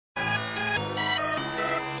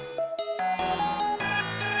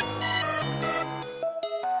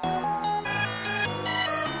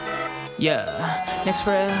Yeah, next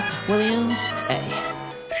for Williams, ayy.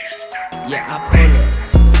 Yeah, I pull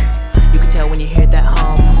up. You can tell when you hear that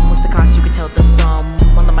hum. What's the cost? You can tell the sum.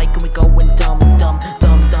 On the mic and we goin dumb, dumb,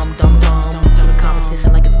 dumb, dumb, dumb, dumb. Doing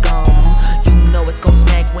competition like it's gum. You know it's gon'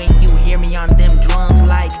 smack when you hear me on them drums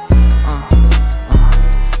like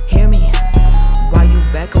hear me. Why you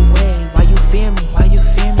back away? Why you fear me? Why you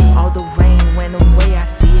fear me? All the rain went away, I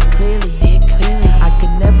see it clearly. See it clearly. I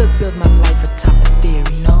could never build my life atop of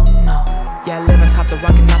theory. No, no. Yeah, I live on top the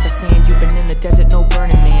rock and not the sand. You've been in the desert, no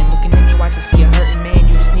burning, man. Looking in your eyes, I see a hurtin', man.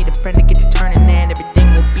 You just need a friend to get you turning, and everything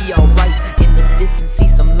will be alright. In the distance, see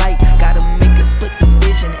some light. Gotta make a split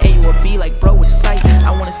decision, A or B, like bro, which sight?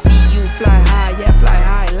 I wanna see you fly high, yeah, fly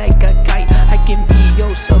high like a kite. I can be your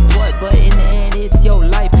support, but in the end, it's your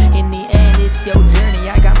life. In the end, it's your journey.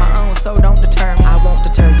 I got my own, so don't deter me. I won't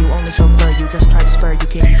deter you, only chauffeur you. Just try to spur you,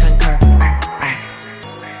 can you concur?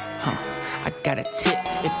 I got a tip.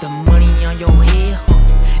 If the money on your head,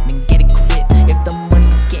 then get a grip. If the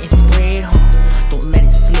money's getting spread, don't let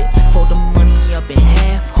it slip. Fold the money up in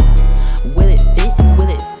half, will it fit? Will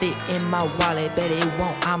it fit in my wallet? Bet it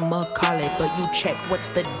won't, I'ma call it. But you check, what's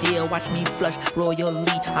the deal? Watch me flush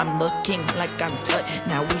royally. I'm the king like I'm Tut.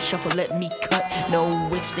 Now we shuffle, let me cut. No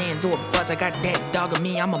ifs, ands, or buts. I got that dog of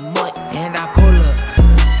me, I'm a mutt. And I pull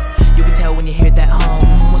up. You can tell when you hear that hum.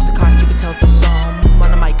 What's the cost? You can tell the sum. On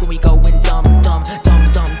the mic and we goin dumb, dumb, dumb,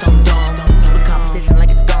 dumb, dumb, dumb. With competition like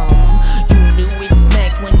it's gum. You knew it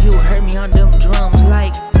smacked when you heard me on them drums.